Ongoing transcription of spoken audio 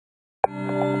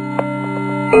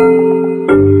Hi,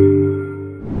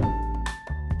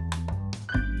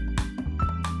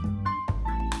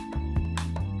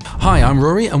 I'm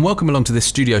Rory and welcome along to this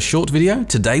studio short video.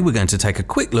 Today we're going to take a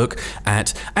quick look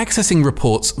at accessing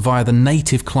reports via the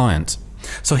native client.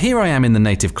 So here I am in the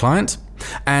native client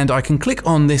and I can click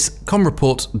on this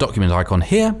ComREPORT document icon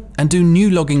here and do new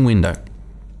logging window.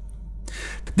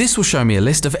 This will show me a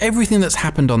list of everything that's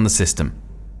happened on the system.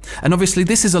 And obviously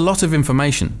this is a lot of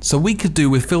information, so we could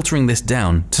do with filtering this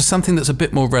down to something that's a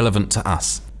bit more relevant to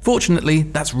us. Fortunately,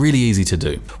 that's really easy to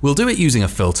do. We'll do it using a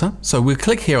filter, so we'll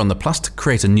click here on the plus to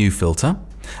create a new filter,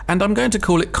 and I'm going to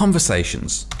call it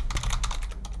Conversations.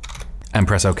 And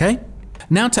press OK.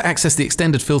 Now to access the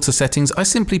extended filter settings, I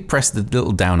simply press the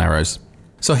little down arrows.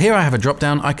 So here I have a drop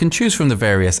down, I can choose from the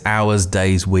various hours,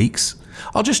 days, weeks.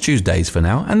 I'll just choose days for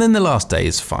now, and then the last day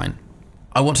is fine.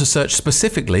 I want to search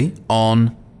specifically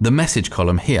on the message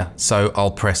column here, so I'll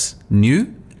press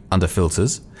New under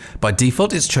Filters. By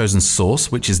default, it's chosen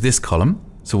Source, which is this column.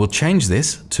 So we'll change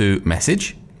this to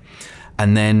Message.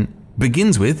 And then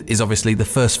Begins With is obviously the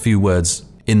first few words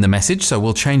in the message. So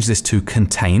we'll change this to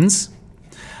Contains.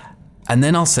 And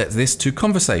then I'll set this to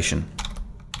Conversation.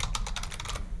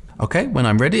 Okay, when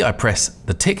I'm ready, I press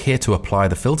the tick here to apply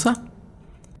the filter.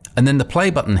 And then the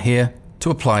play button here to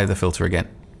apply the filter again.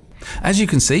 As you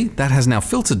can see, that has now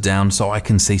filtered down so I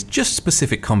can see just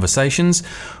specific conversations,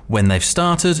 when they've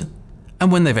started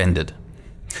and when they've ended,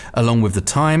 along with the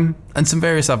time and some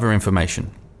various other information.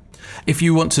 If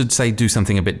you want to, say, do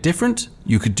something a bit different,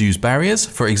 you could use barriers.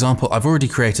 For example, I've already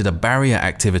created a barrier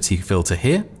activity filter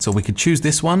here, so we could choose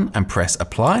this one and press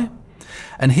Apply.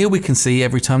 And here we can see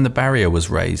every time the barrier was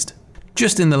raised,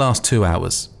 just in the last 2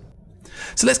 hours.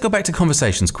 So let's go back to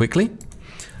conversations quickly.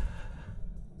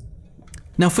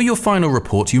 Now for your final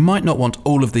report, you might not want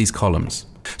all of these columns.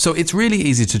 So it's really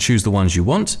easy to choose the ones you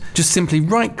want. Just simply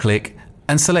right click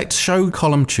and select Show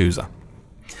Column Chooser.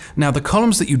 Now the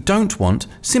columns that you don't want,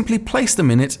 simply place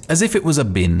them in it as if it was a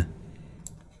bin.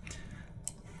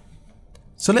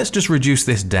 So let's just reduce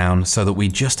this down so that we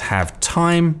just have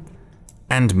time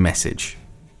and message.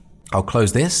 I'll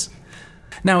close this.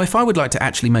 Now if I would like to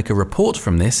actually make a report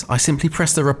from this, I simply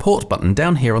press the Report button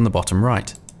down here on the bottom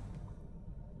right.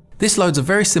 This loads a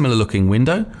very similar looking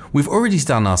window. We've already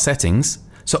done our settings,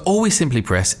 so all we simply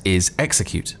press is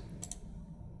Execute.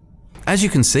 As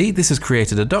you can see, this has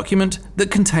created a document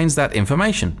that contains that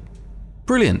information.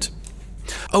 Brilliant.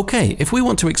 Okay, if we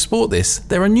want to export this,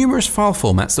 there are numerous file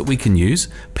formats that we can use: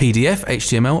 PDF,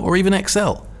 HTML, or even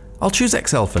Excel. I'll choose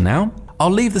Excel for now. I'll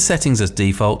leave the settings as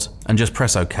default and just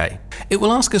press OK. It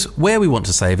will ask us where we want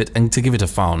to save it and to give it a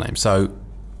file name. So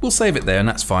we'll save it there and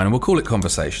that's fine, and we'll call it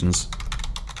Conversations.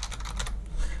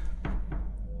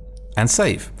 And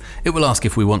save. It will ask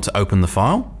if we want to open the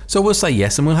file. So we'll say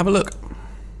yes and we'll have a look.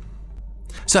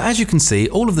 So as you can see,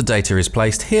 all of the data is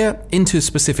placed here into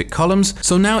specific columns.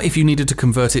 So now if you needed to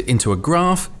convert it into a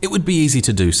graph, it would be easy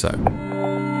to do so.